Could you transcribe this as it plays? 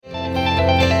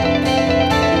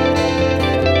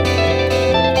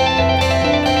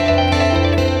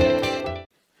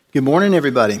Good morning,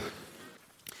 everybody.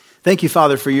 Thank you,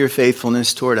 Father, for your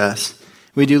faithfulness toward us.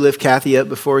 We do lift Kathy up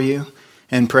before you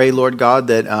and pray, Lord God,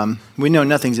 that we know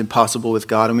nothing's impossible with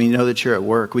God, and we know that you're at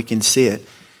work. We can see it.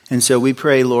 And so we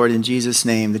pray, Lord, in Jesus'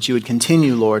 name, that you would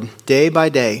continue, Lord, day by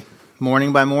day,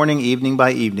 morning by morning, evening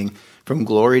by evening, from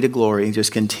glory to glory,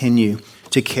 just continue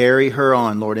to carry her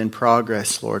on, Lord, in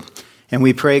progress, Lord. And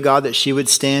we pray, God, that she would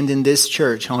stand in this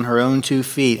church on her own 2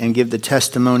 feet and give the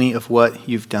testimony of what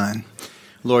you've done.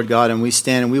 Lord God, and we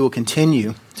stand and we will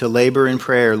continue to labor in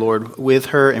prayer, Lord, with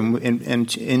her and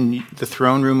in the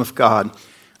throne room of God,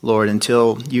 Lord,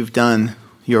 until you've done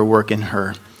your work in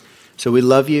her. So we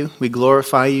love you, we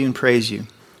glorify you, and praise you.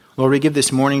 Lord, we give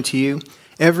this morning to you.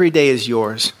 Every day is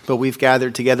yours, but we've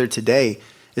gathered together today,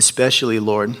 especially,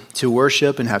 Lord, to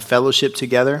worship and have fellowship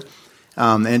together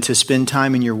and to spend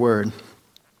time in your word.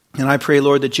 And I pray,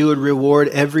 Lord, that you would reward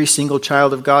every single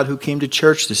child of God who came to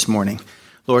church this morning.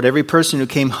 Lord, every person who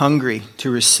came hungry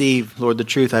to receive, Lord, the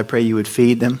truth, I pray you would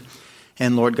feed them.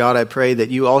 And Lord God, I pray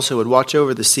that you also would watch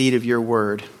over the seed of your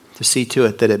word to see to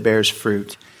it that it bears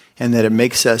fruit and that it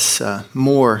makes us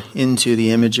more into the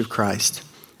image of Christ.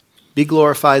 Be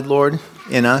glorified, Lord,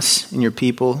 in us, in your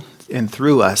people, and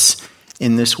through us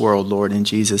in this world, Lord, in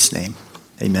Jesus' name.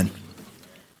 Amen.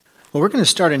 Well, we're going to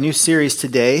start a new series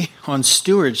today on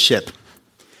stewardship.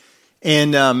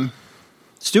 And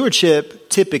stewardship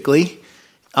typically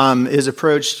is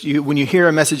approached, when you hear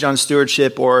a message on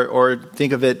stewardship or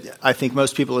think of it, I think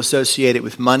most people associate it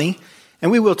with money.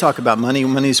 And we will talk about money.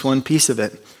 Money is one piece of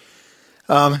it.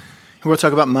 We'll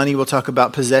talk about money. We'll talk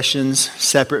about possessions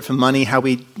separate from money, how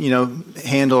we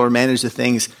handle or manage the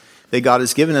things that God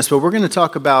has given us. But we're going to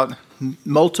talk about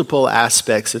multiple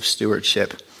aspects of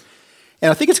stewardship. And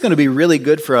I think it's going to be really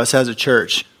good for us as a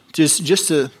church just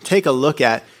to take a look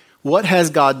at what has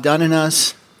God done in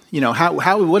us.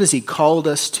 What has he called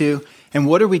us to, and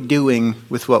what are we doing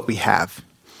with what we have?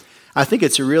 I think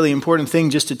it's a really important thing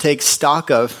just to take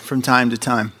stock of from time to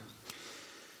time.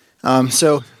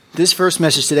 So this first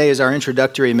message today is our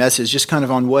introductory message, just kind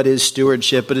of on what is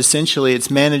stewardship, but essentially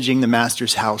it's managing the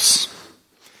Master's house.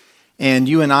 And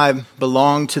you and I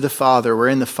belong to the Father. We're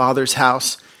in the Father's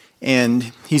house,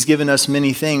 and he's given us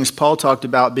many things. Paul talked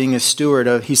about being a steward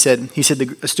of, he said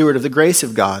a steward of the grace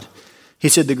of God. He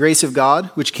said, the grace of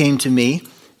God, which came to me,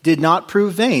 did not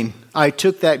prove vain. I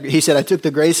took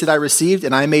the grace that I received,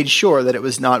 and I made sure that it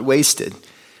was not wasted.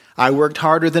 I worked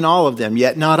harder than all of them,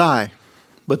 yet not I,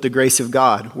 but the grace of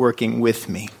God working with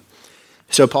me.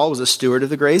 So Paul was a steward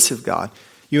of the grace of God.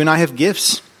 You and I have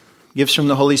gifts from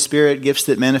the Holy Spirit, gifts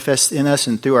that manifest in us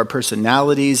and through our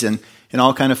personalities and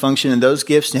all kind of function, and those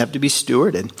gifts have to be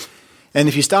stewarded. And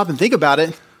if you stop and think about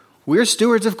it, we're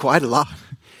stewards of quite a lot.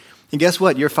 And guess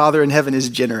what? Your Father in heaven is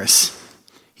generous.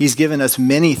 He's given us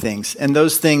many things. And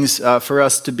those things, for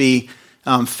us to be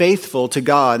faithful to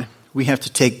God, we have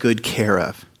to take good care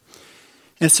of.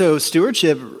 And so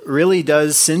stewardship really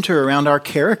does center around our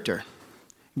character.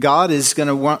 God is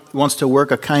wants to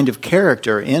work a kind of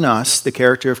character in us, the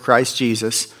character of Christ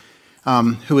Jesus,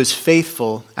 who is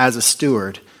faithful as a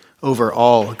steward over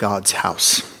all God's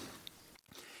house.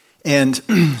 And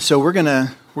so we're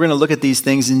gonna look at these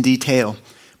things in detail.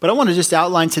 But I want to just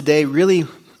outline today really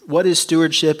what is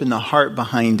stewardship and the heart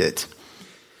behind it. So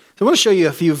I want to show you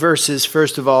a few verses,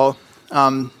 first of all,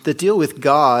 that deal with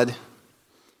God.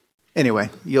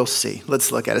 Anyway, you'll see.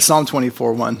 Let's look at it. Psalm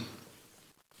 24:1.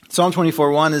 Psalm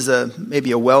 24:1 is maybe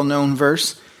a well-known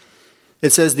verse.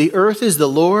 It says, "The earth is the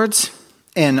Lord's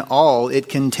and all it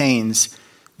contains,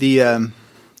 the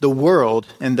world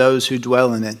and those who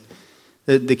dwell in it."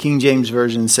 The King James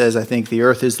Version says, I think, the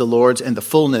earth is the Lord's and the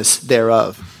fullness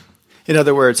thereof. In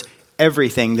other words,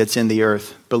 everything that's in the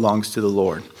earth belongs to the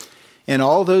Lord. And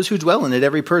all those who dwell in it,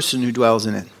 every person who dwells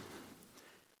in it.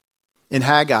 In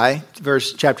Haggai,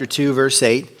 chapter 2, verse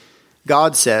 8,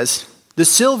 God says, "The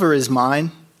silver is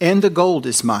mine and the gold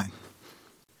is mine,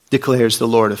 declares the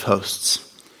Lord of hosts."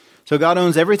 So God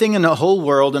owns everything in the whole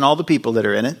world and all the people that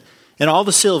are in it. And all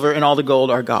the silver and all the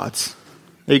gold are God's.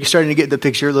 You're starting to get the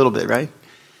picture a little bit, right?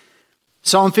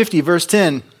 Psalm 50, verse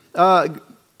 10.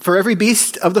 "For every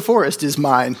beast of the forest is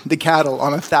mine, the cattle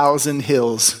on 1,000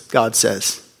 hills," God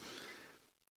says.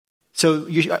 So,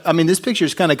 this picture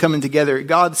is kind of coming together.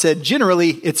 God said,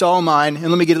 generally, it's all mine. And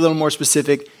let me get a little more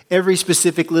specific. Every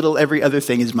other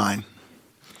thing is mine.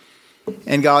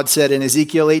 And God said in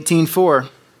Ezekiel 18:4,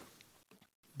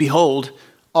 "Behold,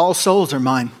 all souls are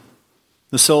mine.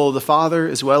 The soul of the Father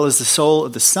as well as the soul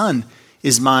of the Son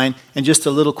is mine." And just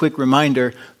a little quick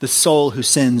reminder, the soul who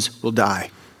sins will die.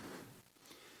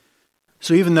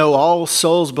 So even though all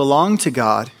souls belong to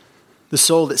God, the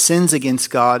soul that sins against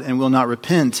God and will not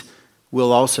repent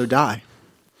will also die.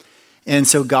 And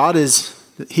so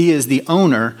he is the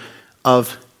owner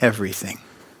of everything.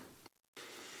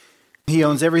 He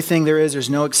owns everything there is. There's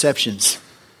no exceptions.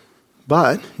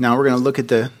 But now we're going to look at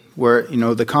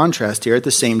the contrast here. At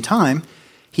the same time,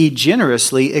 he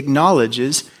generously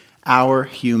acknowledges our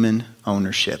human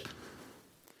ownership.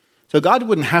 So God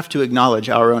wouldn't have to acknowledge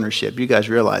our ownership. You guys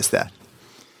realize that.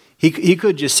 He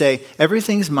could just say,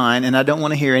 everything's mine, and I don't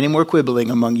want to hear any more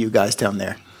quibbling among you guys down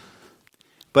there.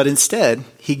 But instead,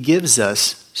 he gives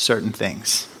us certain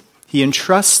things. He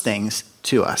entrusts things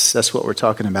to us. That's what we're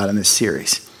talking about in this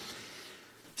series.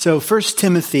 So 1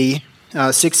 Timothy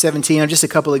 6:17 are just a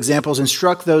couple examples.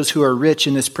 Instruct those who are rich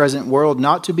in this present world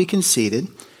not to be conceited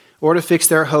or to fix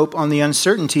their hope on the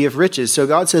uncertainty of riches. So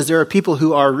God says there are people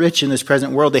who are rich in this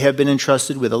present world. They have been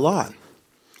entrusted with a lot.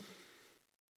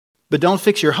 But don't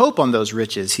fix your hope on those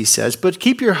riches, he says, but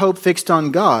keep your hope fixed on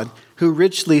God, who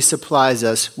richly supplies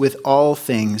us with all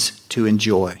things to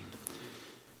enjoy.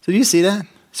 So do you see that?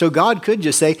 So God could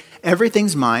just say,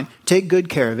 everything's mine, take good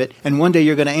care of it, and one day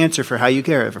you're going to answer for how you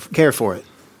care for it.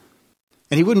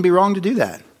 And he wouldn't be wrong to do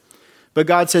that. But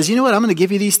God says, you know what, I'm going to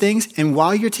give you these things, and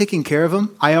while you're taking care of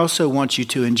them, I also want you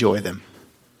to enjoy them.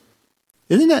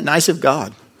 Isn't that nice of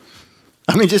God?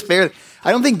 I mean, just fair.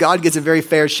 I don't think God gets a very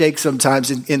fair shake sometimes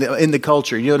in the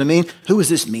culture. You know what I mean? Who is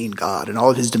this mean God and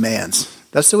all of his demands?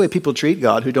 That's the way people treat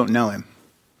God who don't know him.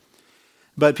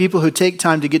 But people who take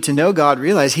time to get to know God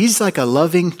realize he's like a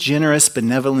loving, generous,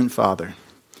 benevolent Father.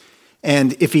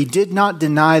 And if he did not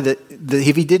deny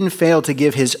if he didn't fail to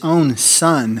give his own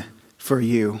Son for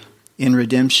you in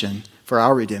redemption, for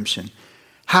our redemption,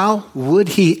 how would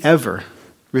he ever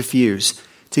refuse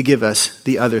to give us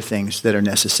the other things that are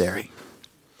necessary?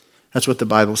 That's what the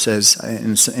Bible says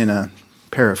in a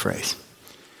paraphrase.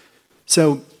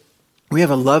 So we have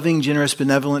a loving, generous,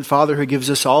 benevolent Father who gives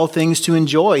us all things to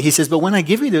enjoy. He says, but when I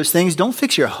give you those things, don't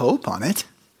fix your hope on it.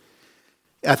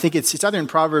 I think it's either in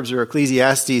Proverbs or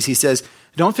Ecclesiastes. He says,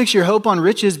 don't fix your hope on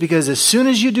riches, because as soon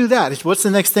as you do that, what's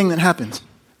the next thing that happens?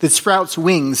 It sprouts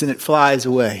wings and it flies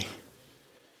away.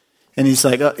 And he's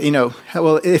like,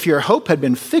 well, if your hope had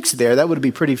been fixed there, that would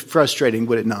be pretty frustrating,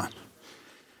 would it not?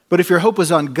 But if your hope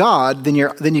was on God, then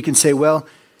you can say, well,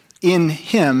 in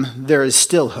him there is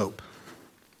still hope,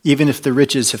 even if the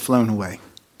riches have flown away.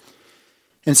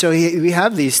 And so we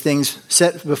have these things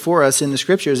set before us in the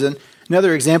scriptures. And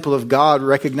another example of God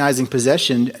recognizing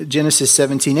possession, Genesis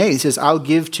 17:8, he says, I'll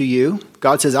give to you.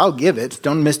 God says, I'll give it.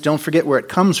 Don't forget where it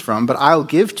comes from, but I'll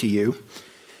give to you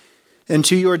and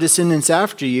to your descendants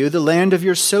after you the land of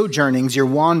your sojournings, your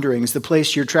wanderings, the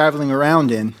place you're traveling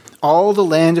around in, all the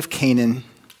land of Canaan,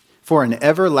 for an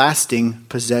everlasting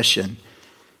possession.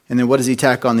 And then what does he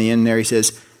tack on the end there? He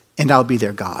says, and I'll be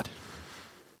their God.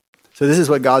 So this is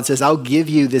what God says, I'll give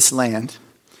you this land.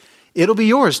 It'll be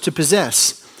yours to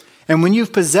possess. And when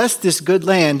you've possessed this good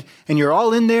land and you're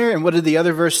all in there, and what did the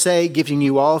other verse say? Giving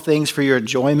you all things for your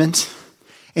enjoyment.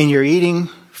 And you're eating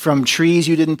from trees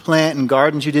you didn't plant and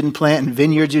gardens you didn't plant and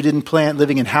vineyards you didn't plant,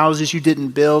 living in houses you didn't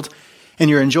build. And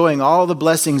you're enjoying all the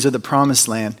blessings of the promised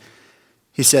land.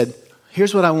 He said,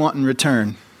 here's what I want in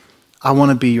return. I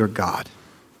want to be your God.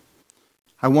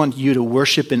 I want you to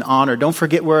worship and honor. Don't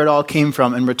forget where it all came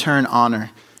from, and return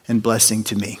honor and blessing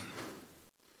to me.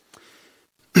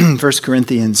 1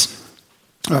 Corinthians,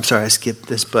 I'm sorry, I skipped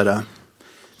this, but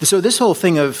so this whole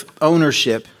thing of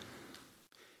ownership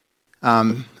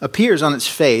appears on its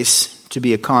face to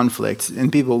be a conflict.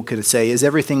 And people could say, is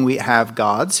everything we have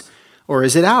God's, or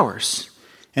is it ours?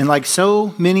 And like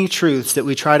so many truths that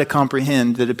we try to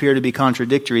comprehend that appear to be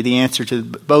contradictory, the answer to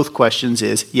both questions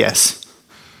is yes.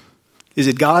 Is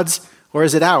it God's or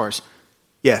is it ours?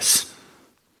 Yes.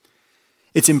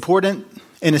 It's important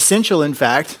and essential, in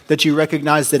fact, that you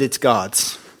recognize that it's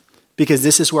God's, because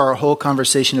this is where our whole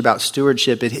conversation about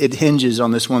stewardship, it hinges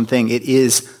on this one thing. It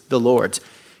is the Lord's,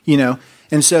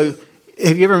 And so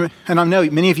have you ever, and I know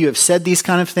many of you have said these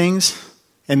kind of things,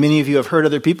 and many of you have heard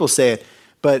other people say it,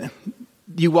 but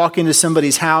you walk into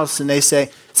somebody's house and they say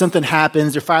something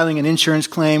happens, they're filing an insurance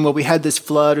claim. Well, we had this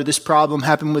flood or this problem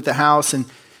happen with the house, and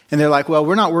they're like, well,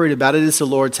 we're not worried about it. It's the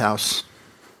Lord's house.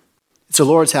 It's the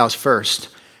Lord's house first.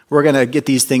 We're going to get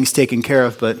these things taken care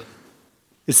of, but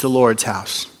it's the Lord's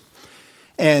house.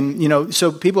 And,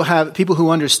 so people who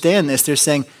understand this, they're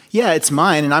saying, yeah, it's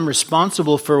mine and I'm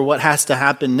responsible for what has to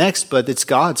happen next, but it's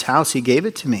God's house. He gave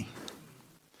it to me.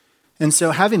 And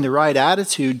so having the right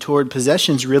attitude toward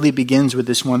possessions really begins with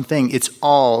this one thing. It's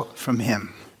all from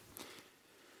him.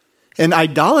 And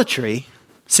idolatry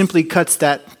simply cuts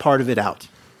that part of it out.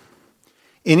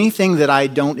 Anything that I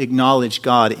don't acknowledge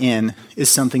God in is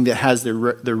something that has the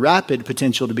rapid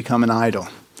potential to become an idol.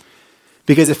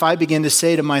 Because if I begin to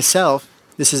say to myself,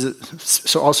 this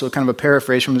is also kind of a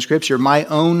paraphrase from the scripture, my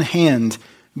own hand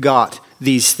got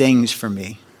these things for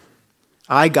me.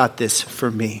 I got this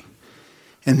for me,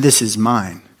 and this is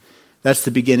mine. That's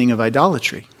the beginning of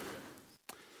idolatry.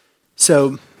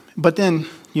 So, but then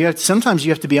sometimes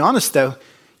you have to be honest though.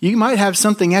 You might have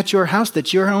something at your house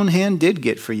that your own hand did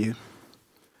get for you.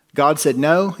 God said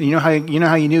no. You know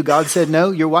how you knew God said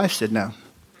no? Your wife said no.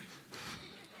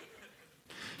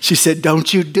 She said,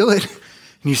 "Don't you do it."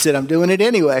 And you said, "I'm doing it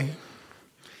anyway."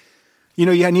 You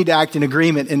need to act in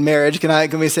agreement in marriage.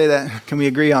 Can we say that? Can we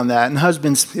agree on that? And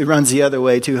husbands, it runs the other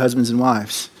way too, husbands and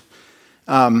wives.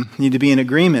 Need to be in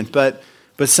agreement. But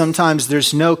sometimes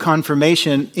there's no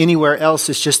confirmation anywhere else.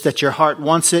 It's just that your heart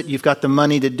wants it. You've got the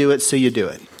money to do it, so you do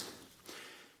it.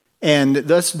 And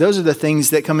those are the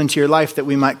things that come into your life that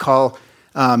we might call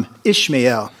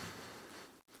Ishmael.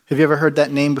 Have you ever heard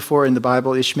that name before in the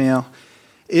Bible, Ishmael?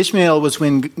 Ishmael was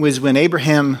when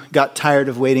Abraham got tired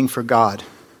of waiting for God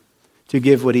to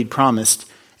give what he'd promised.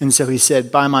 And so he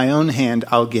said, by my own hand,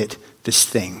 I'll get this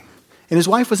thing. And his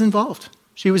wife was involved.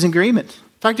 She was in agreement.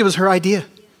 In fact, it was her idea.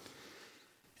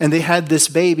 And they had this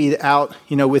baby out,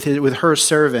 with her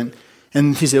servant.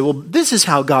 And he said, well, this is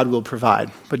how God will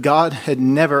provide. But God had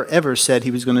never, ever said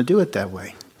he was going to do it that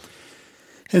way.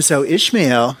 And so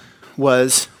Ishmael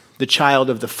was the child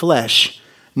of the flesh,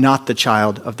 not the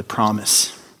child of the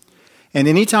promise. And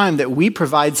any time that we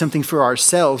provide something for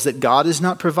ourselves that God is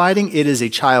not providing, it is a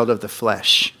child of the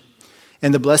flesh.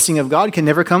 And the blessing of God can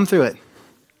never come through it.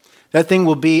 That thing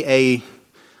will be a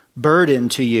burden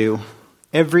to you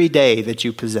every day that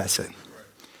you possess it.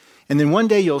 And then one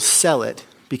day you'll sell it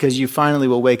because you finally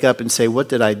will wake up and say, what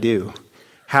did I do?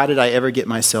 How did I ever get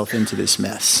myself into this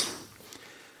mess?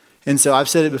 And so I've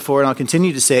said it before and I'll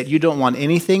continue to say it. You don't want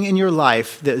anything in your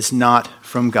life that is not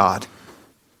from God.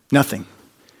 Nothing.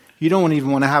 You don't even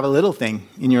want to have a little thing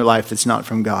in your life that's not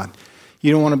from God.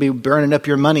 You don't want to be burning up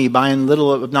your money buying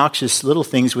little obnoxious little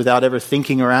things without ever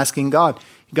thinking or asking God.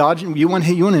 You want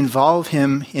to involve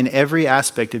him in every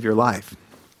aspect of your life.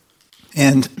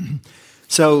 And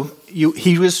so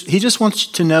he just wants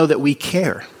to know that we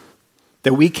care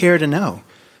to know.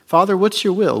 Father, what's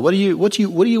your will? What do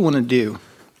you want to do?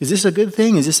 Is this a good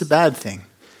thing? Is this a bad thing?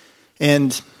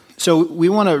 And so we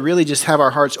want to really just have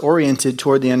our hearts oriented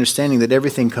toward the understanding that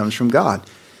everything comes from God.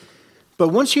 But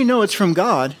once you know it's from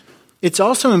God, it's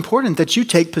also important that you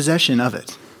take possession of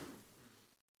it.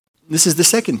 This is the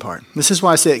second part. This is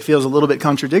why I say it feels a little bit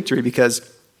contradictory, because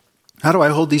how do I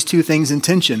hold these two things in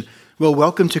tension? Well,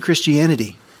 welcome to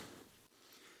Christianity.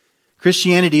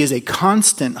 Christianity is a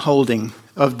constant holding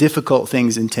of difficult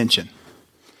things in tension.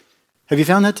 Have you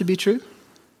found that to be true?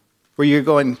 Where you're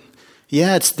going,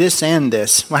 yeah, it's this and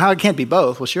this. Well, how it can't be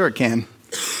both? Well, sure it can.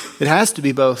 It has to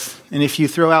be both. And if you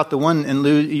throw out the one and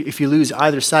if you lose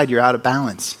either side, you're out of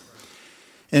balance.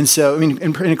 And so, in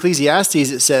Ecclesiastes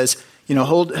it says,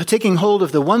 taking hold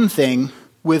of the one thing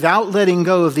without letting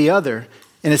go of the other.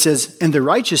 And it says, and the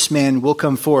righteous man will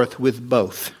come forth with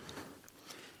both.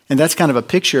 And that's kind of a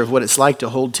picture of what it's like to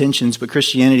hold tensions, but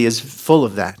Christianity is full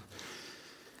of that.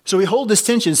 So we hold this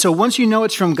tension. So once you know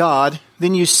it's from God,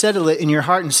 then you settle it in your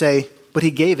heart and say, but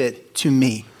he gave it to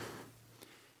me.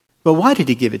 But why did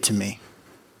he give it to me?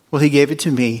 Well, he gave it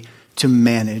to me to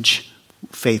manage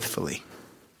faithfully.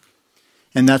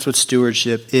 And that's what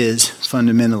stewardship is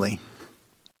fundamentally.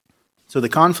 So the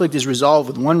conflict is resolved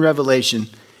with one revelation.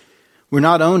 We're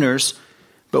not owners,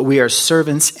 but we are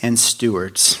servants and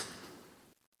stewards.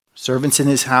 Servants in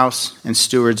his house and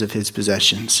stewards of his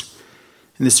possessions.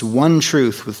 And this one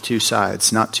truth with two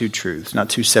sides, not two truths, not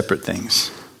two separate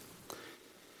things.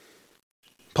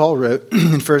 Paul wrote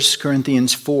in 1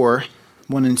 Corinthians 4,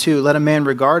 1 and 2, let a man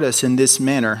regard us in this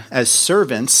manner as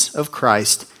servants of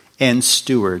Christ and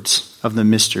stewards of the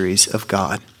mysteries of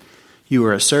God. You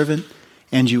are a servant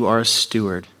and you are a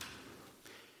steward.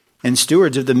 And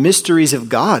stewards of the mysteries of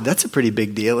God, that's a pretty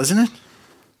big deal, isn't it?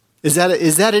 Is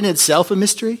that in itself a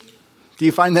mystery? Do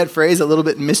you find that phrase a little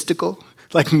bit mystical?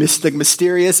 Like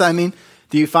mysterious, I mean?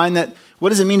 Do you find that, what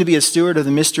does it mean to be a steward of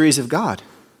the mysteries of God?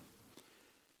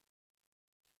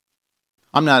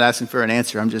 I'm not asking for an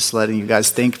answer, I'm just letting you guys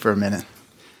think for a minute.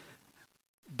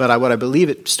 But what I believe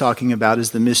it's talking about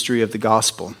is the mystery of the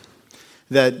gospel.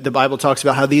 That the Bible talks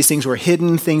about how these things were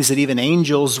hidden, things that even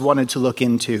angels wanted to look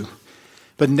into.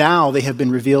 But now they have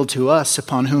been revealed to us,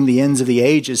 upon whom the ends of the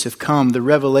ages have come. The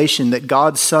revelation that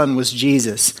God's Son was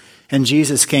Jesus, and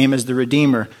Jesus came as the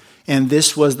Redeemer. And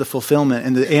this was the fulfillment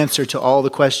and the answer to all the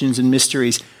questions and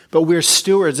mysteries. But we're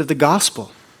stewards of the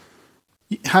gospel.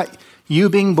 You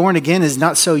being born again is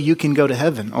not so you can go to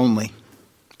heaven only.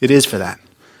 It is for that.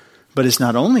 But it's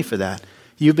not only for that.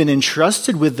 You've been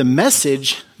entrusted with the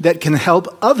message that can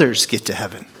help others get to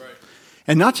heaven. Right.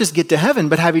 And not just get to heaven,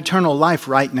 but have eternal life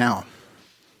right now.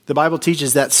 The Bible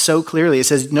teaches that so clearly. It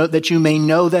says, "Know that you may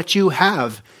know that you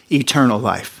have eternal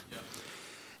life." Yeah.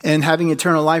 And having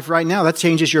eternal life right now, that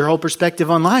changes your whole perspective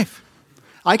on life.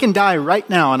 I can die right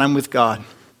now and I'm with God.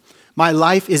 My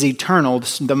life is eternal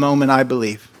the moment I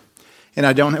believe. And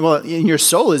I don't, well, your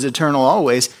soul is eternal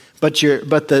always, but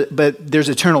there's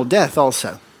eternal death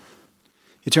also.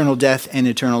 Eternal death and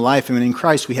eternal life. And in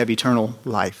Christ we have eternal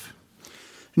life.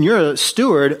 And you're a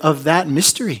steward of that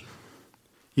mystery.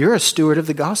 You're a steward of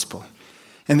the gospel.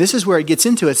 And this is where it gets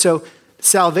into it. So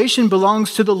salvation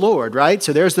belongs to the Lord, right?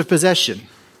 So there's the possession.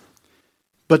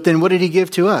 But then what did he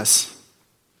give to us?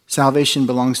 Salvation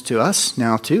belongs to us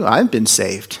now too. I've been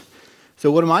saved. So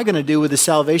what am I going to do with the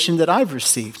salvation that I've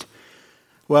received?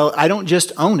 Well, I don't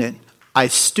just own it, I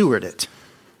steward it.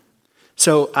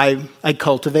 So I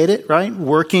cultivate it, right?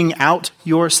 Working out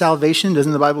your salvation.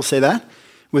 Doesn't the Bible say that?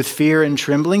 With fear and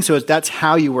trembling. So that's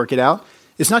how you work it out.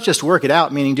 It's not just work it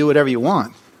out, meaning do whatever you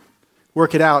want.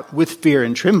 Work it out with fear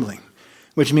and trembling,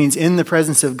 which means in the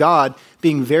presence of God,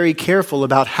 being very careful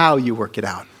about how you work it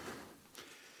out.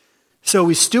 So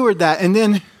we steward that, and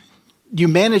then you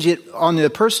manage it on the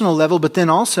personal level, but then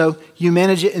also you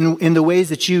manage it in the ways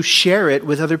that you share it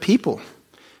with other people.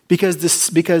 Because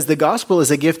the gospel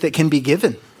is a gift that can be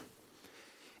given.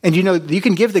 And you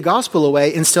can give the gospel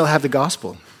away and still have the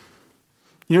gospel.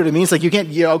 You know what I mean? It's like you can't,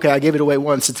 okay, I gave it away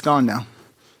once, it's gone now.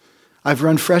 I've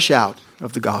run fresh out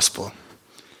of the gospel.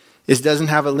 It doesn't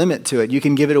have a limit to it. You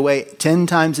can give it away 10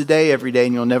 times a day, every day,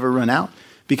 and you'll never run out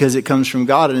because it comes from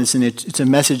God, and it's a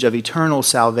message of eternal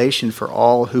salvation for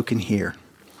all who can hear.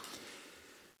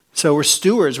 So we're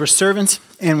stewards, we're servants,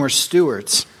 and we're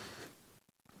stewards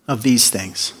of these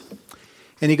things.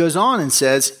 And he goes on and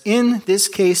says, in this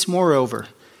case, moreover,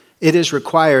 it is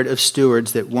required of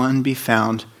stewards that one be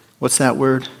found, what's that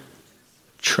word?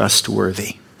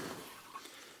 Trustworthy.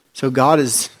 So God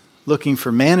is looking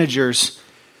for managers,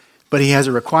 but he has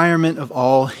a requirement of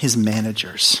all his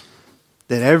managers,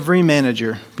 that every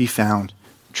manager be found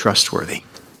trustworthy,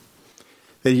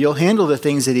 that you'll handle the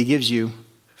things that he gives you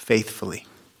faithfully.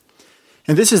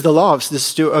 And this is the law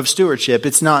of stewardship.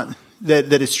 It's not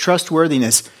that it's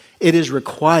trustworthiness. It is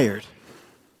required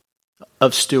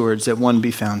of stewards that one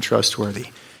be found trustworthy,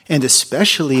 and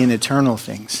especially in eternal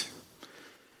things.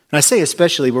 And I say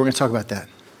especially, but we're going to talk about that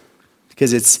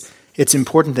because it's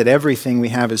important that everything we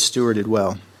have is stewarded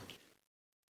well.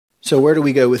 So where do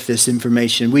we go with this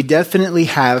information? We definitely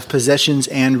have possessions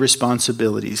and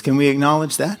responsibilities. Can we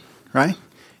acknowledge that, right?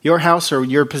 Your house or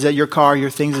your car, your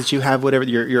things that you have, whatever,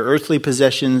 your earthly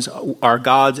possessions are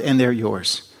God's and they're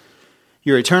yours.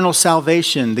 Your eternal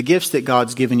salvation, the gifts that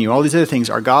God's given you, all these other things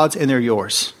are God's and they're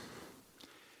yours.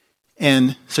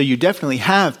 And so you definitely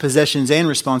have possessions and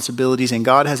responsibilities, and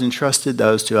God has entrusted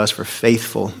those to us for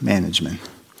faithful management.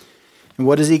 And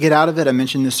what does he get out of it? I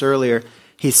mentioned this earlier.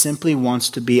 He simply wants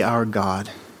to be our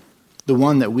God, the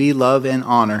one that we love and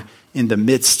honor in the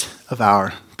midst of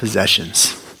our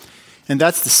possessions. And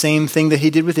that's the same thing that he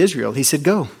did with Israel. He said,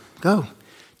 go,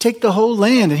 take the whole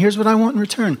land, and here's what I want in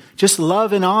return. Just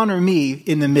love and honor me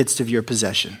in the midst of your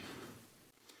possession.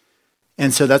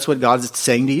 And so that's what God is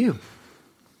saying to you.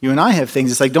 You and I have things.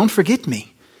 It's like, don't forget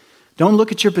me. Don't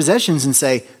look at your possessions and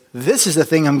say, this is the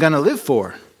thing I'm going to live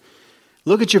for.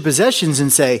 Look at your possessions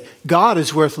and say, God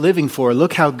is worth living for.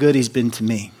 Look how good he's been to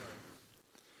me.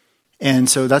 And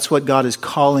so that's what God is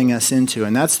calling us into.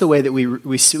 And that's the way that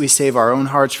we save our own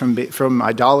hearts from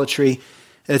idolatry.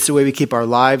 It's the way we keep our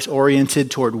lives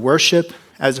oriented toward worship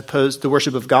as opposed to the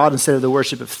worship of God instead of the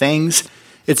worship of things.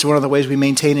 It's one of the ways we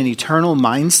maintain an eternal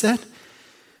mindset.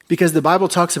 Because the Bible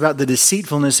talks about the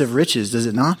deceitfulness of riches, does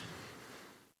it not?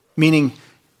 Meaning,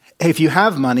 if you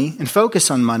have money and focus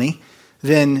on money,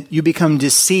 then you become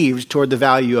deceived toward the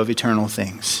value of eternal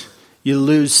things. You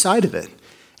lose sight of it.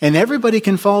 And everybody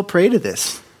can fall prey to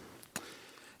this.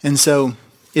 And so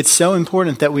it's so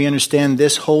important that we understand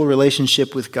this whole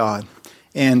relationship with God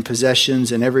and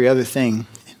possessions and every other thing,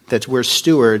 that we're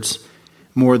stewards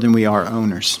more than we are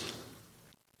owners.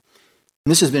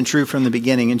 And this has been true from the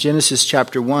beginning. In Genesis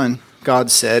chapter 1,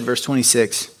 God said, verse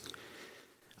 26,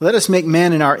 let us make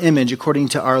man in our image according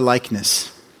to our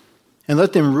likeness. And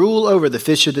let them rule over the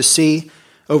fish of the sea,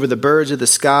 over the birds of the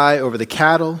sky, over the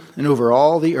cattle, and over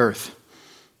all the earth,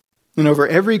 and over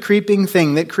every creeping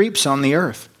thing that creeps on the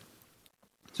earth.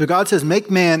 So God says, make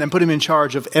man and put him in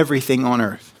charge of everything on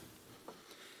earth.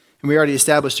 And we already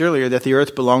established earlier that the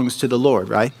earth belongs to the Lord,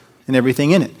 right? And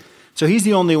everything in it. So he's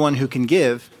the only one who can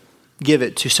give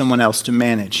it to someone else to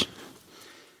manage.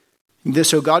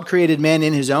 So God created man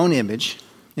in his own image.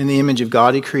 In the image of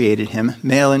God he created him.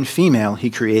 Male and female he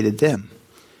created them.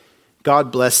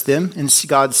 God blessed them, and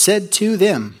God said to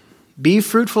them, "Be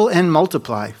fruitful and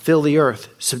multiply, fill the earth,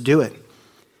 subdue it,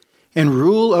 and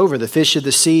rule over the fish of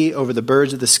the sea, over the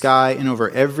birds of the sky, and over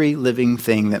every living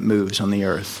thing that moves on the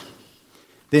earth."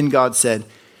 Then God said,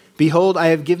 "Behold, I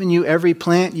have given you every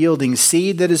plant yielding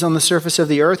seed that is on the surface of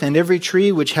the earth, and every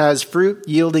tree which has fruit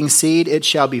yielding seed, it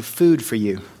shall be food for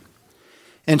you.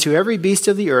 And to every beast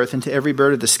of the earth, and to every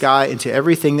bird of the sky, and to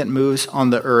everything that moves on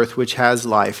the earth which has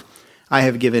life, I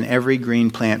have given every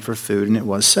green plant for food," and it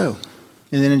was so.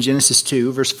 And then in Genesis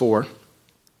 2, verse 4,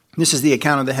 this is the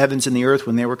account of the heavens and the earth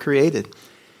when they were created,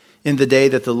 in the day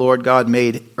that the Lord God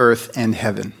made earth and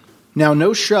heaven. Now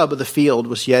no shrub of the field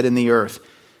was yet in the earth.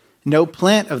 No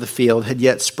plant of the field had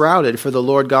yet sprouted, for the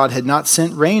Lord God had not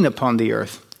sent rain upon the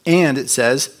earth. And, it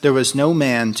says, there was no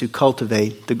man to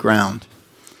cultivate the ground.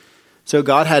 So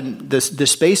God had, the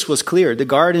space was cleared. The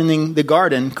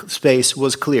garden space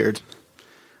was cleared.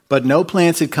 But no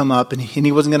plants had come up, and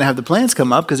he wasn't going to have the plants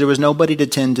come up because there was nobody to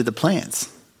tend to the plants.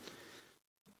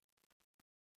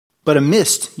 But a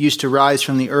mist used to rise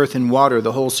from the earth and water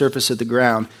the whole surface of the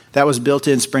ground. That was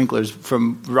built-in sprinklers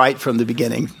right from the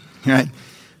beginning. Right?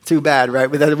 Too bad,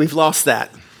 right? We've lost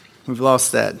that. We've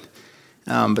lost that.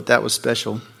 But that was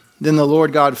special. Then the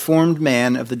Lord God formed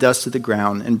man of the dust of the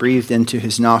ground and breathed into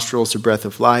his nostrils the breath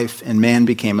of life, and man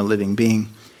became a living being.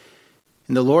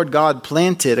 And the Lord God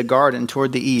planted a garden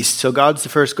toward the east. So God's the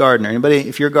first gardener. Anybody,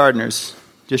 if you're gardeners,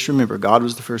 just remember, God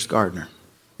was the first gardener.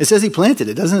 It says he planted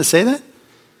it. Doesn't it say that?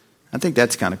 I think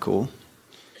that's kind of cool.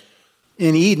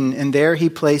 In Eden, and there he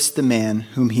placed the man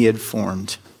whom he had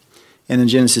formed. And in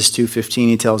Genesis 2:15,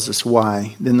 he tells us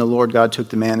why. Then the Lord God took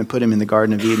the man and put him in the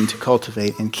Garden of Eden to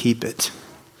cultivate and keep it.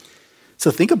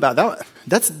 So think about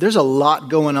that. There's a lot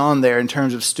going on there in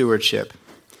terms of stewardship.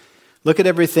 Look at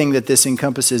everything that this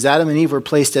encompasses. Adam and Eve were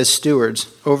placed as stewards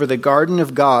over the garden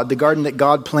of God, the garden that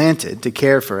God planted to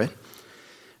care for it,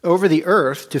 over the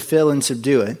earth to fill and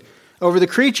subdue it, over the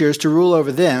creatures to rule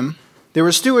over them. They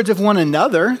were stewards of one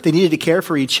another. They needed to care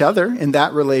for each other in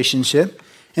that relationship.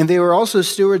 And they were also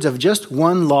stewards of just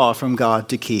one law from God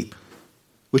to keep,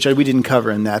 which we didn't cover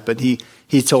in that, but he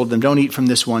told them, don't eat from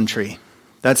this one tree.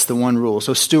 That's the one rule.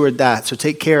 So steward that. So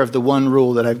take care of the one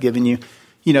rule that I've given you.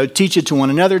 You know, teach it to one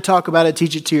another, talk about it,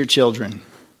 teach it to your children.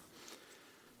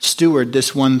 Steward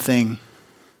this one thing.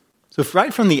 So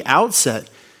right from the outset,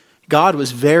 God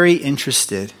was very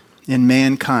interested in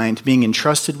mankind being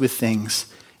entrusted with things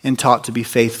and taught to be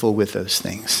faithful with those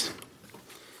things.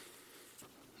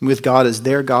 With God as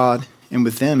their God and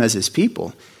with them as his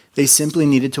people, they simply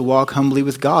needed to walk humbly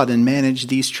with God and manage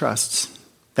these trusts.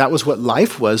 That was what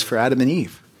life was for Adam and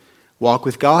Eve. Walk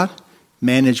with God,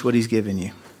 manage what he's given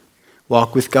you.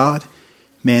 Walk with God,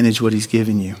 manage what he's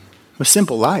given you. A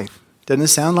simple life, doesn't it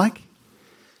sound like?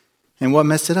 And what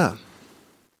messed it up?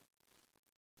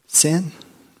 Sin,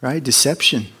 right?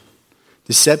 Deception.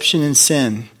 Deception and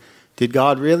sin. Did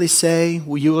God really say,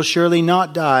 well, you will surely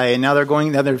not die? And now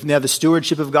the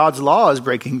stewardship of God's law is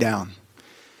breaking down.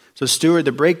 So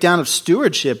the breakdown of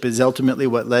stewardship is ultimately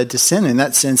what led to sin in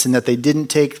that sense, in that they didn't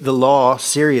take the law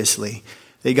seriously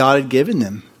that God had given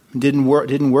them. Didn't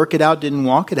work it out, didn't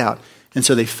walk it out. And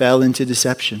so they fell into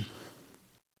deception.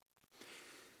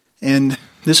 And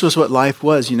this was what life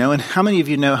was, you know. And how many of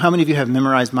you have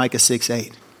memorized Micah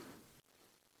 6:8?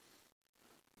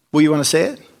 Well, you want to say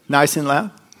it nice and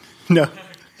loud? No.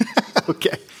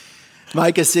 Okay.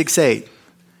 Micah 6:8.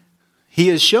 He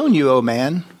has shown you, O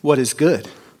man, what is good.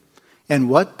 And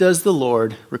what does the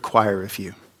Lord require of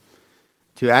you?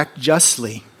 To act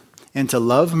justly and to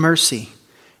love mercy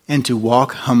and to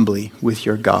walk humbly with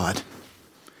your God.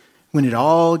 When it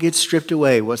all gets stripped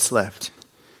away, what's left?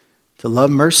 To love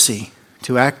mercy,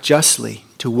 to act justly,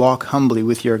 to walk humbly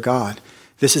with your God.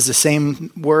 This is the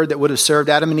same word that would have served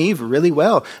Adam and Eve really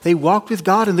well. They walked with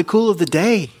God in the cool of the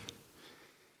day.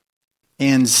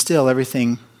 And still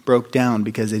everything broke down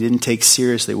because they didn't take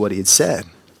seriously what he had said.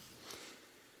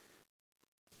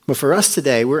 But for us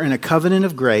today, we're in a covenant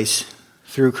of grace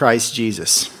through Christ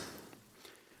Jesus.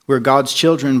 We're God's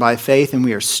children by faith, and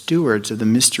we are stewards of the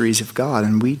mysteries of God,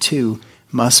 and we too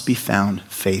must be found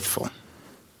faithful.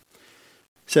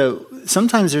 So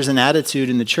sometimes there's an attitude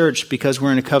in the church, because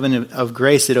we're in a covenant of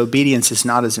grace, that obedience is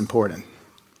not as important.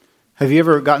 Have you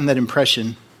ever gotten that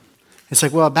impression? It's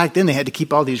like, well, back then they had to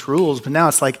keep all these rules, but now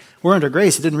it's like, we're under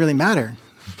grace, it didn't really matter.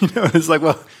 You know, it's like,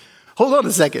 well, hold on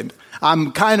a second.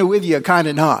 I'm kind of with you, kind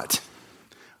of not.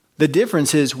 The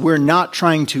difference is we're not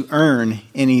trying to earn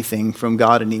anything from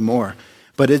God anymore.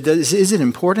 But is it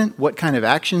important what kind of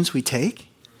actions we take?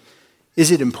 Is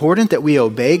it important that we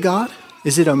obey God?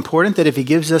 Is it important that if he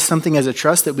gives us something as a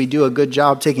trust that we do a good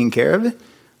job taking care of it?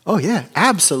 Oh yeah,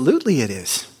 absolutely it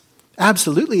is.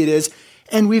 Absolutely it is.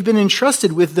 And we've been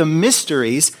entrusted with the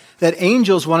mysteries that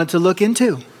angels wanted to look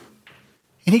into.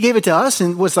 And he gave it to us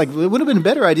and was like, it would have been a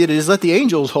better idea to just let the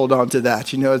angels hold on to that.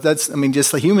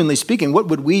 Just like humanly speaking, what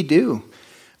would we do?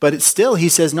 But it's still, he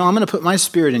says, no, I'm going to put my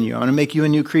spirit in you. I'm going to make you a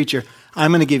new creature. I'm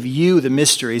going to give you the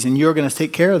mysteries and you're going to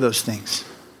take care of those things.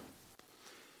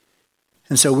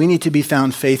 And so we need to be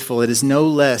found faithful. It is no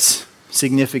less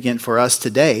significant for us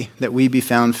today that we be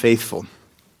found faithful.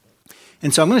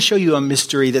 And so I'm going to show you a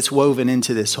mystery that's woven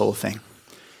into this whole thing.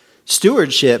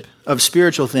 Stewardship of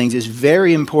spiritual things is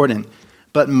very important,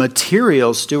 but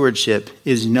material stewardship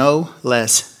is no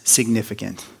less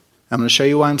significant. I'm going to show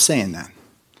you why I'm saying that.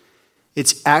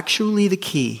 It's actually the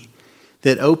key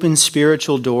that opens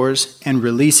spiritual doors and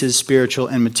releases spiritual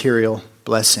and material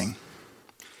blessing.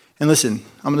 And listen,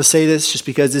 I'm going to say this just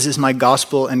because this is my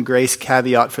gospel and grace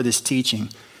caveat for this teaching.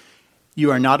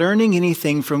 You are not earning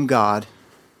anything from God.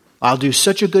 I'll do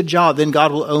such a good job, then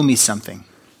God will owe me something.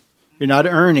 You're not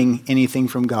earning anything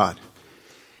from God.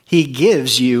 He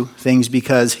gives you things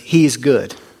because he's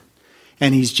good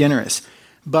and he's generous.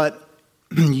 But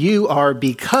you are,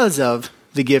 because of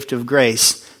the gift of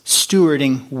grace,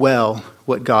 stewarding well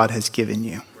what God has given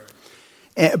you.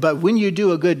 But when you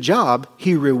do a good job,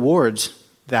 he rewards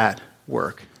that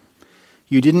work.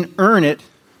 You didn't earn it,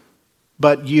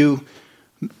 but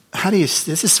this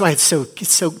is why it's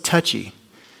so touchy.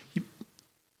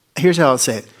 Here's how I'll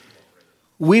say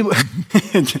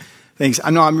it. Thanks.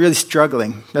 I know I'm really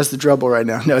struggling. That's the trouble right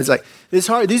now. No, it's like, it's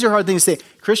hard. These are hard things to say.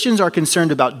 Christians are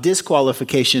concerned about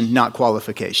disqualification, not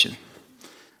qualification.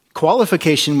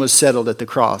 Qualification was settled at the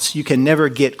cross. You can never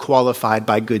get qualified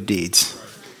by good deeds.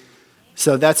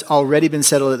 So that's already been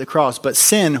settled at the cross. But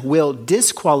sin will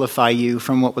disqualify you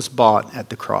from what was bought at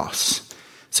the cross.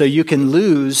 So you can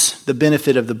lose the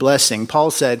benefit of the blessing. Paul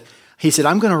said,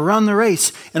 I'm going to run the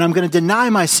race and I'm going to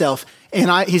deny myself. And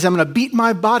I'm going to beat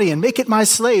my body and make it my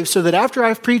slave so that after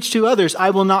I've preached to others,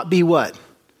 I will not be what?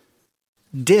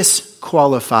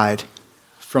 Disqualified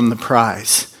from the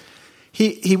prize.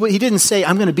 He didn't say,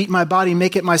 I'm going to beat my body,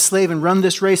 make it my slave, and run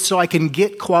this race so I can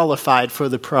get qualified for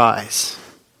the prize.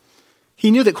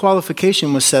 He knew that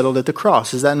qualification was settled at the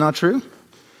cross. Is that not true?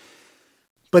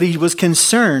 But he was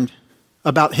concerned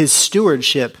about his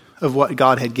stewardship of what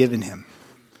God had given him.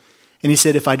 And he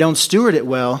said, if I don't steward it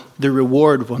well, the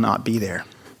reward will not be there.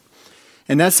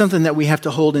 And that's something that we have to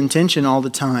hold in tension all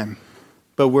the time.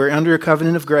 But we're under a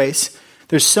covenant of grace.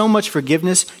 There's so much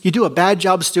forgiveness. You do a bad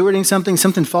job stewarding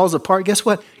something falls apart. Guess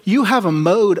what? You have a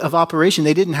mode of operation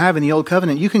they didn't have in the old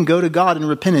covenant. You can go to God in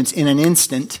repentance in an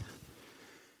instant,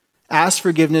 ask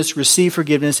forgiveness, receive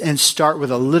forgiveness, and start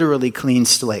with a literally clean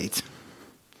slate.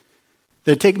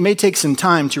 It may take some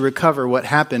time to recover what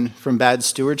happened from bad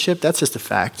stewardship. That's just a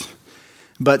fact.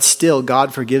 But still,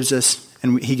 God forgives us,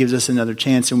 and he gives us another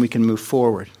chance, and we can move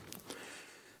forward.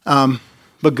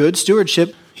 But good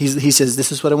stewardship, he says,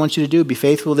 this is what I want you to do. Be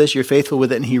faithful with this, you're faithful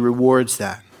with it, and he rewards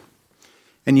that.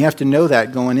 And you have to know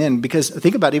that going in, because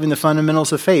think about even the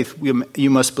fundamentals of faith.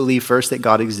 You must believe first that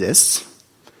God exists,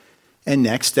 and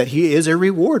next that he is a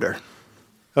rewarder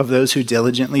of those who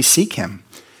diligently seek him.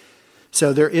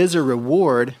 So there is a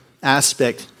reward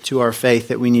aspect to our faith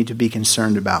that we need to be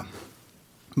concerned about.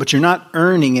 But you're not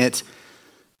earning it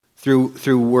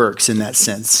through works in that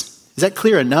sense. Is that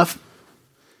clear enough?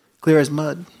 Clear as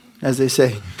mud, as they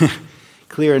say.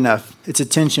 Clear enough. It's a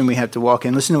tension we have to walk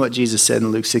in. Listen to what Jesus said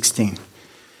in Luke 16.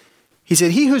 He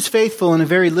said, he who's faithful in a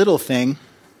very little thing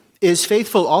is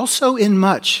faithful also in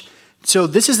much. So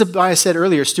this is why I said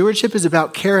earlier, stewardship is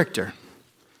about character.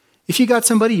 If you got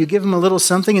somebody, you give them a little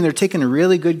something and they're taking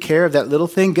really good care of that little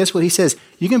thing, guess what he says?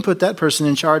 You can put that person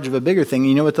in charge of a bigger thing, and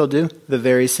you know what they'll do? The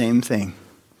very same thing.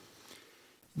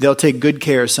 They'll take good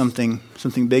care of something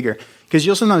bigger. Because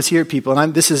you'll sometimes hear people,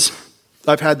 and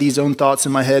I've had these own thoughts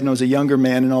in my head, and I was a younger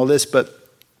man and all this, but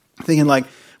thinking like,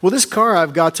 well, this car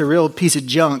I've got's a real piece of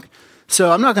junk,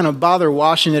 so I'm not going to bother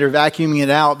washing it or vacuuming it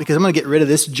out because I'm going to get rid of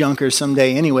this junker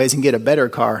someday anyways and get a better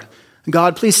car.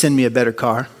 God, please send me a better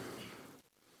car.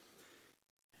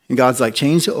 And God's like,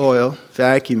 change the oil,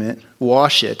 vacuum it,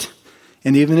 wash it.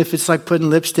 And even if it's like putting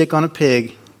lipstick on a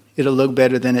pig, it'll look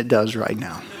better than it does right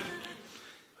now.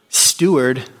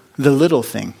 Steward the little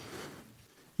thing.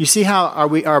 You see how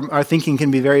our thinking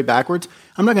can be very backwards?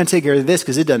 I'm not going to take care of this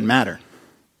because it doesn't matter.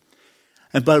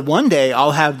 But one day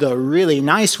I'll have the really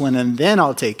nice one and then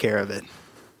I'll take care of it.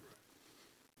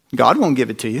 God won't give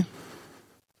it to you.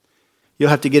 You'll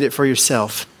have to get it for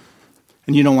yourself.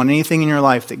 And you don't want anything in your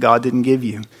life that God didn't give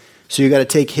you. So you got to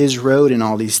take his road in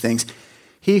all these things.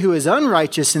 he who is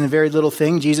unrighteous in a very little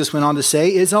thing, Jesus went on to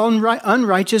say, is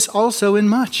unrighteous also in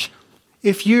much.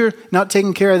 If you're not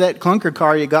taking care of that clunker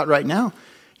car you got right now,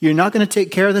 you're not going to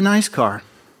take care of the nice car.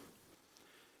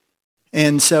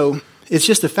 And so it's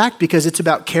just a fact because it's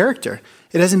about character.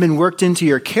 It hasn't been worked into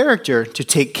your character to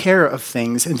take care of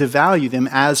things and to value them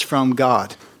as from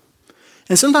God.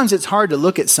 And sometimes it's hard to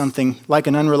look at something like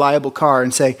an unreliable car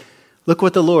and say, look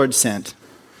what the Lord sent.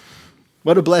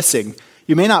 What a blessing.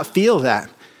 You may not feel that,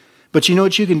 but you know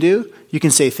what you can do? You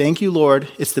can say, thank you, Lord.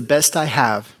 It's the best I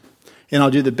have, and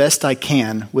I'll do the best I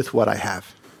can with what I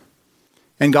have.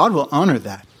 And God will honor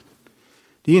that.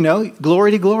 Do you know?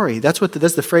 Glory to glory. That's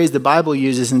the phrase the Bible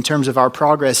uses in terms of our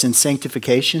progress in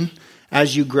sanctification.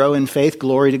 As you grow in faith,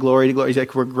 glory to glory to glory. It's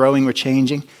like we're growing, we're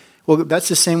changing. Well, that's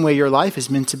the same way your life is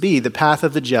meant to be. The path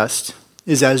of the just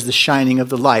is as the shining of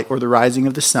the light or the rising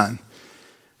of the sun,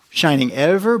 shining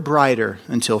ever brighter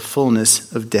until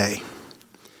fullness of day.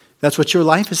 That's what your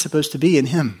life is supposed to be in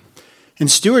Him. In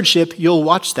stewardship, you'll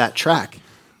watch that track.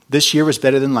 This year was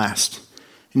better than last.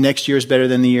 Next year is better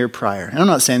than the year prior. And I'm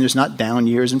not saying there's not down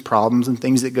years and problems and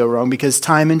things that go wrong because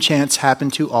time and chance happen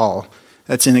to all.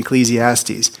 That's in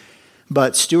Ecclesiastes.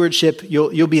 But stewardship,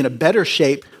 you'll be in a better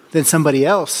shape than somebody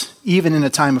else, even in a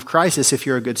time of crisis, if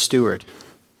you're a good steward.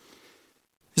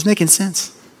 It's making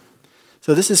sense.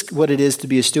 So this is what it is to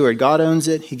be a steward. God owns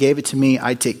it. He gave it to me.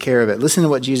 I take care of it. Listen to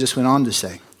what Jesus went on to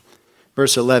say.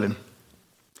 Verse 11.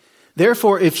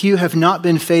 Therefore, if you have not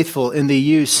been faithful in the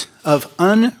use of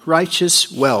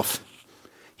unrighteous wealth,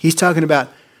 he's talking about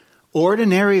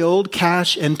ordinary old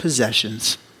cash and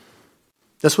possessions.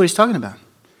 That's what he's talking about.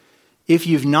 If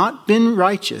you've not been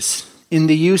righteous in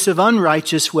the use of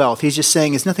unrighteous wealth, he's just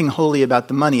saying it's nothing holy about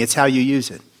the money. It's how you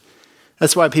use it.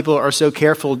 That's why people are so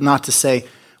careful not to say,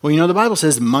 well, you know, the Bible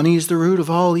says money is the root of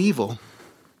all evil.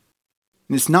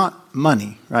 And it's not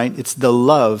money, right? It's the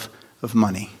love of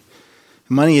money.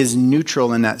 Money is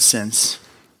neutral in that sense.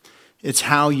 It's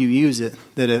how you use it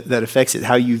that affects it,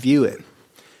 how you view it.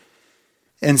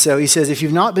 And so he says, if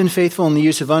you've not been faithful in the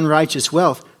use of unrighteous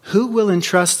wealth, who will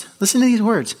entrust, listen to these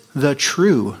words, the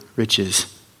true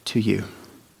riches to you?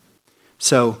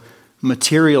 So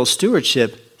material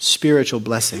stewardship, spiritual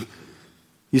blessing.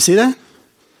 You see that?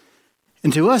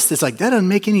 And to us, it's like, that doesn't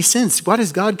make any sense. Why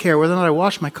does God care whether or not I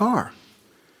wash my car?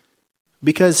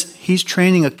 Because he's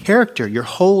training a character.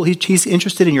 He's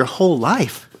interested in your whole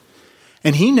life.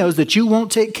 And he knows that you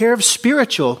won't take care of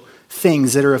spiritual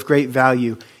things that are of great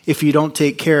value if you don't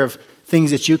take care of things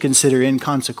that you consider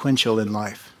inconsequential in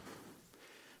life.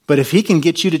 But if he can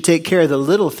get you to take care of the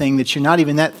little thing that you're not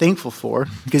even that thankful for,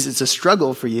 because it's a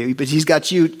struggle for you, but he's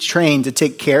got you trained to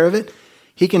take care of it,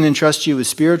 he can entrust you with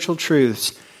spiritual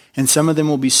truths. And some of them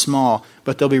will be small,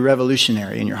 but they'll be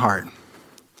revolutionary in your heart.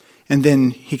 And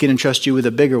then he can entrust you with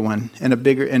a bigger one and a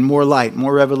bigger and more light,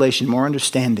 more revelation, more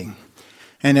understanding.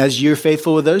 And as you're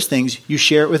faithful with those things, you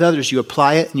share it with others. You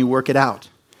apply it and you work it out.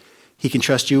 He can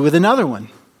trust you with another one.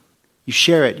 You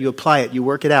share it, you apply it, you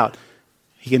work it out.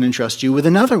 He can entrust you with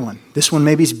another one. This one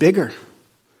maybe is bigger.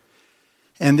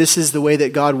 And this is the way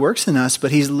that God works in us,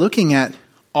 but he's looking at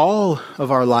all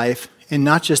of our life and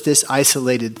not just this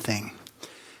isolated thing.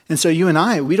 And so you and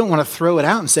I, we don't want to throw it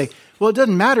out and say, well, it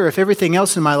doesn't matter if everything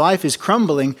else in my life is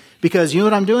crumbling because you know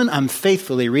what I'm doing? I'm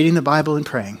faithfully reading the Bible and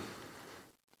praying.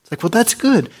 It's like, well, that's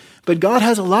good. But God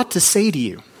has a lot to say to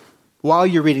you while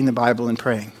you're reading the Bible and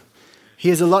praying. He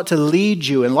has a lot to lead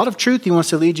you and a lot of truth he wants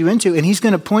to lead you into. And he's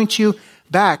going to point you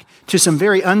back to some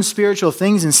very unspiritual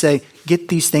things and say, get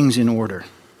these things in order.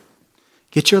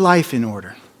 Get your life in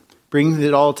order. Bring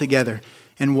it all together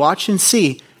and watch and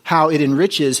see how it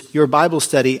enriches your Bible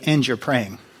study and your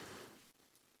praying.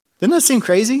 Doesn't that seem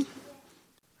crazy?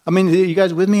 I mean, are you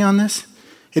guys with me on this?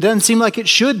 It doesn't seem like it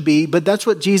should be, but that's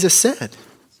what Jesus said.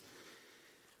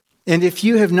 And if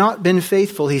you have not been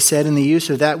faithful, he said, in the use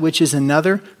of that which is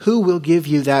another, who will give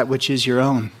you that which is your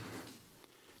own?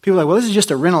 People are like, well, this is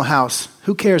just a rental house.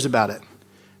 Who cares about it?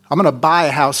 I'm going to buy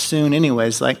a house soon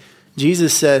anyways. Like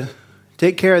Jesus said,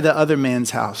 take care of the other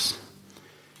man's house,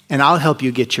 and I'll help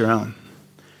you get your own.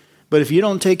 But if you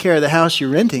don't take care of the house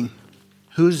you're renting,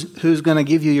 who's going to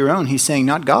give you your own? He's saying,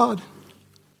 not God.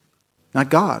 Not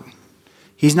God.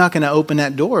 He's not going to open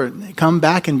that door. Come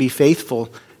back and be faithful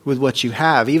with what you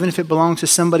have, even if it belongs to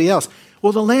somebody else.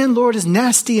 Well, the landlord is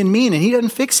nasty and mean, and he doesn't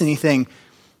fix anything.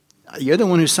 You're the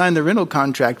one who signed the rental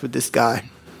contract with this guy.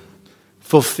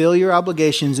 Fulfill your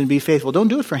obligations and be faithful. Don't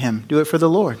do it for him. Do it for the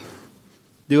Lord.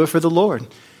 Do it for the Lord.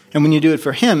 And when you do it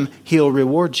for him, he'll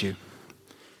reward you.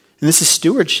 And this is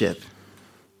stewardship.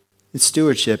 It's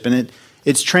stewardship, and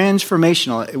it's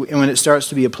transformational when it starts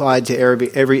to be applied to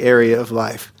every area of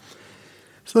life.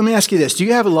 So let me ask you this. Do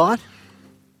you have a lot?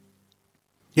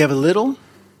 You have a little?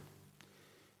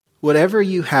 Whatever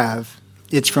you have,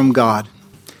 it's from God.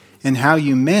 And how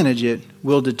you manage it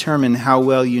will determine how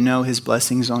well you know his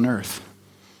blessings on earth.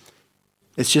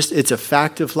 It's a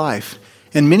fact of life.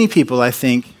 And many people, I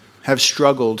think, have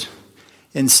struggled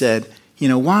and said,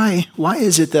 why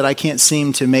is it that I can't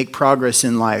seem to make progress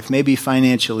in life? Maybe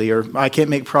financially, or I can't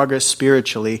make progress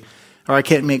spiritually, or I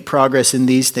can't make progress in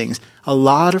these things. A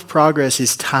lot of progress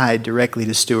is tied directly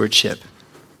to stewardship.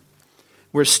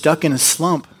 We're stuck in a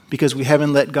slump because we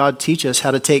haven't let God teach us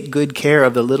how to take good care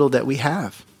of the little that we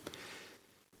have.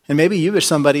 And maybe you are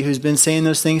somebody who's been saying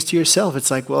those things to yourself. It's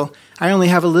like, well, I only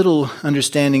have a little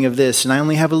understanding of this, and I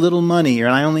only have a little money, or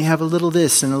I only have a little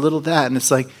this and a little that. And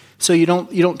it's like, so you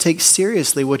don't take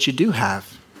seriously what you do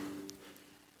have.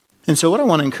 And so what I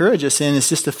want to encourage us in is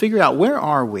just to figure out, where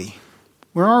are we?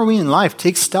 Where are we in life?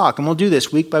 Take stock. And we'll do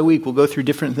this week by week. We'll go through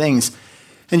different things.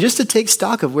 And just to take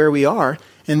stock of where we are,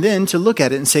 and then to look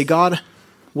at it and say, God,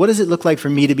 what does it look like for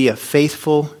me to be a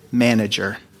faithful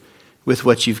manager with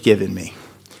what you've given me?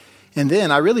 And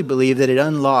then I really believe that it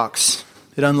unlocks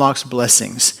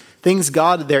blessings. Things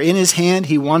God, they're in his hand.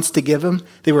 He wants to give them.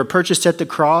 They were purchased at the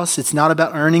cross. It's not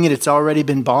about earning it. It's already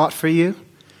been bought for you.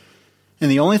 And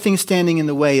the only thing standing in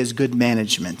the way is good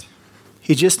management.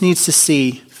 He just needs to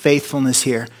see faithfulness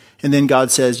here. And then God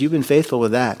says, you've been faithful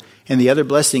with that. And the other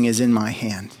blessing is in my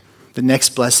hand. The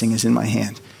next blessing is in my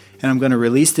hand. And I'm going to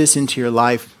release this into your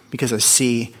life because I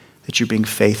see that you're being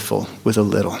faithful with a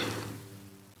little.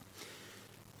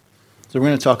 So we're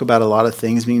going to talk about a lot of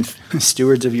things, being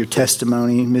stewards of your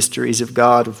testimony, mysteries of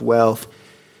God, of wealth,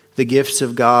 the gifts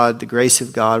of God, the grace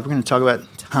of God. We're going to talk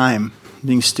about time,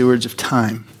 being stewards of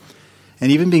time.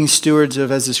 And even being stewards of,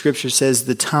 as the scripture says,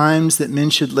 the times that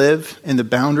men should live and the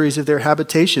boundaries of their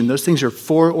habitation. Those things are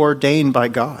foreordained by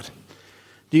God.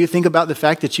 Do you think about the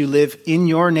fact that you live in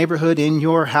your neighborhood, in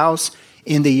your house,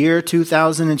 in the year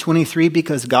 2023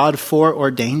 because God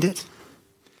foreordained it?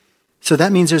 So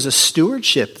that means there's a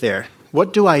stewardship there.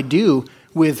 What do I do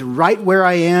with right where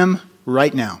I am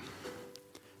right now?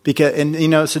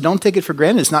 So don't take it for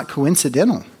granted. It's not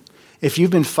coincidental. If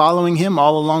you've been following him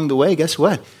all along the way, guess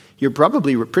what? You're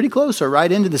probably pretty close or right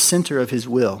into the center of his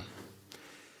will.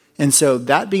 And so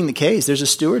that being the case, there's a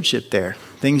stewardship there,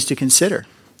 things to consider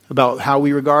about how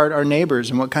we regard our neighbors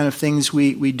and what kind of things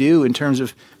we do in terms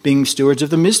of being stewards of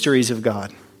the mysteries of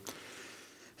God.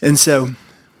 And so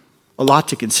a lot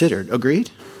to consider. Agreed?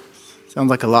 Sounds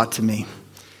like a lot to me.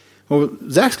 Well,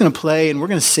 Zach's going to play and we're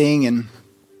going to sing. And,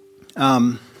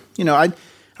 I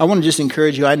want to just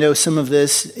encourage you. I know some of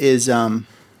this is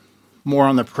more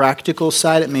on the practical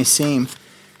side, it may seem.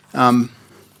 But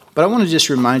I want to just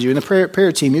remind you, and the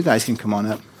prayer team, you guys can come on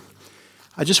up.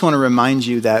 I just want to remind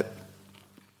you that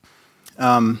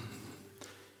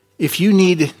if you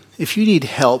need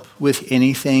help with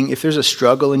anything, if there's a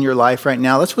struggle in your life right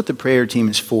now, that's what the prayer team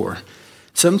is for.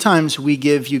 Sometimes we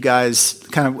give you guys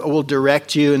we'll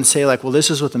direct you and say like, well,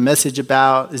 this is what the message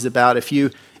is about.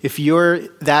 If you're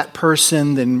that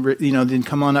person, then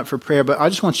come on up for prayer. But I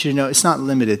just want you to know it's not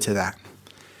limited to that.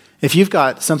 If you've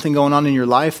got something going on in your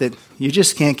life that you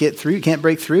just can't get through, you can't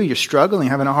break through, you're struggling,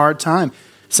 having a hard time,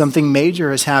 something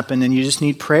major has happened and you just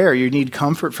need prayer, you need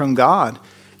comfort from God,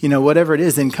 whatever it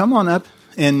is, then come on up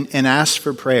and ask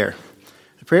for prayer.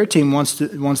 The prayer team wants to,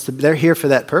 they're here for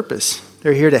that purpose.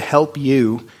 They're here to help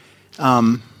you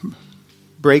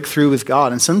break through with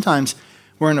God. And sometimes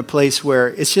we're in a place where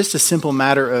it's just a simple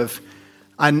matter of,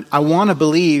 I want to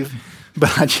believe,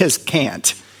 but I just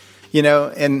can't.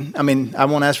 And I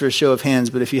won't ask for a show of hands,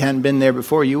 but if you hadn't been there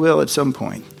before, you will at some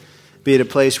point. Be at a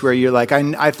place where you're like,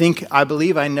 I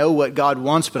believe I know what God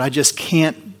wants, but I just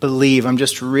can't believe. I'm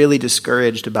just really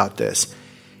discouraged about this.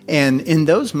 And in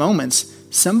those moments,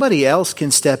 somebody else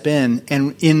can step in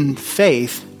and in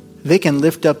faith, they can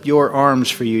lift up your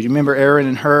arms for you. Do you remember Aaron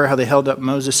and Hur, how they held up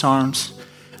Moses' arms?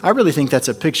 I really think that's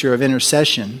a picture of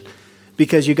intercession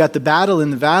because you got the battle in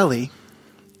the valley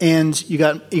and you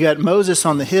got Moses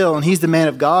on the hill and he's the man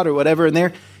of God or whatever and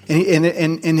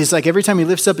it's like every time he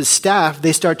lifts up his staff,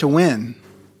 they start to win.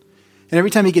 And every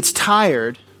time he gets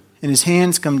tired and his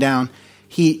hands come down,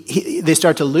 they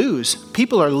start to lose.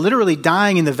 People are literally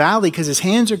dying in the valley because his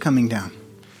hands are coming down.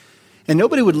 And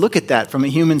nobody would look at that from a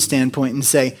human standpoint and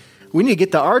say, we need to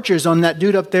get the archers on that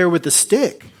dude up there with the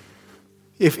stick.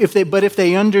 If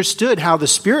they understood how the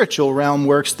spiritual realm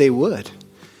works, they would.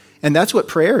 And that's what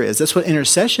prayer is. That's what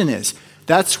intercession is.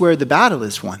 That's where the battle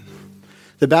is won.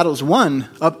 The battle's won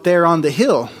up there on the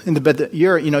hill,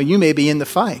 you may be in the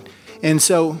fight. And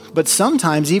so, but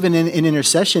sometimes even in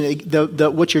intercession,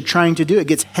 what you're trying to do, it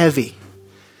gets heavy.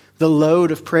 the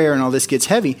load of prayer and all this gets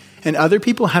heavy, and other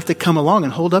people have to come along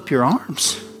and hold up your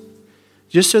arms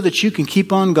just so that you can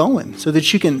keep on going, so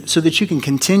that you can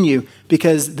continue,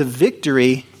 because the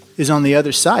victory is on the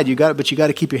other side. But you got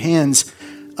to keep your hands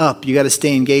up. You got to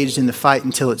stay engaged in the fight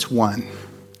until it's won.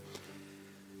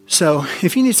 So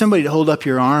if you need somebody to hold up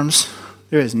your arms,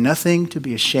 there is nothing to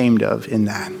be ashamed of in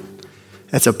that.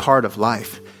 That's a part of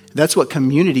life. That's what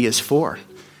community is for.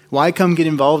 Why come get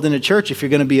involved in a church if you're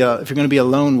going to be a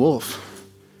lone wolf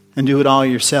and do it all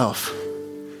yourself?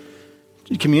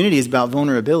 Community is about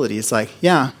vulnerability. It's like,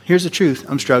 yeah, here's the truth.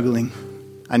 I'm struggling.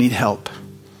 I need help.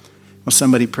 Will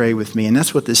somebody pray with me? And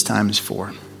that's what this time is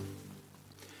for.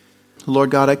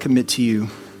 Lord God, I commit to you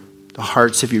the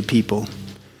hearts of your people.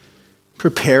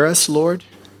 Prepare us, Lord,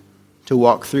 to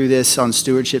walk through this on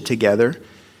stewardship together.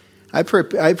 I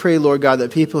pray, Lord God,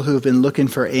 that people who have been looking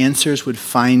for answers would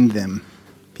find them.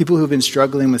 People who have been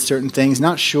struggling with certain things,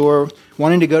 not sure,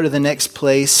 wanting to go to the next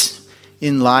place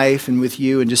in life and with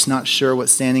you and just not sure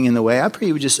what's standing in the way. I pray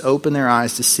you would just open their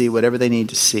eyes to see whatever they need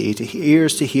to see, to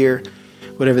ears to hear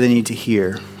whatever they need to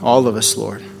hear. All of us,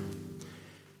 Lord.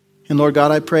 And Lord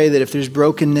God, I pray that if there's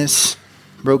brokenness,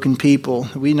 broken people,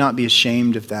 that we not be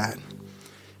ashamed of that,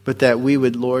 but that we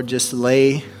would, Lord, just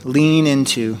lean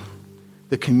into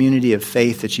the community of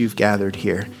faith that you've gathered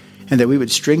here, and that we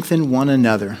would strengthen one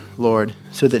another, Lord,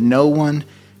 so that no one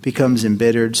becomes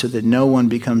embittered, so that no one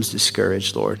becomes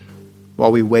discouraged, Lord,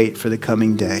 while we wait for the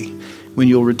coming day when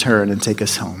you'll return and take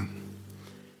us home.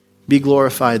 Be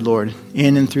glorified, Lord,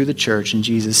 in and through the church. In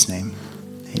Jesus' name,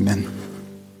 amen.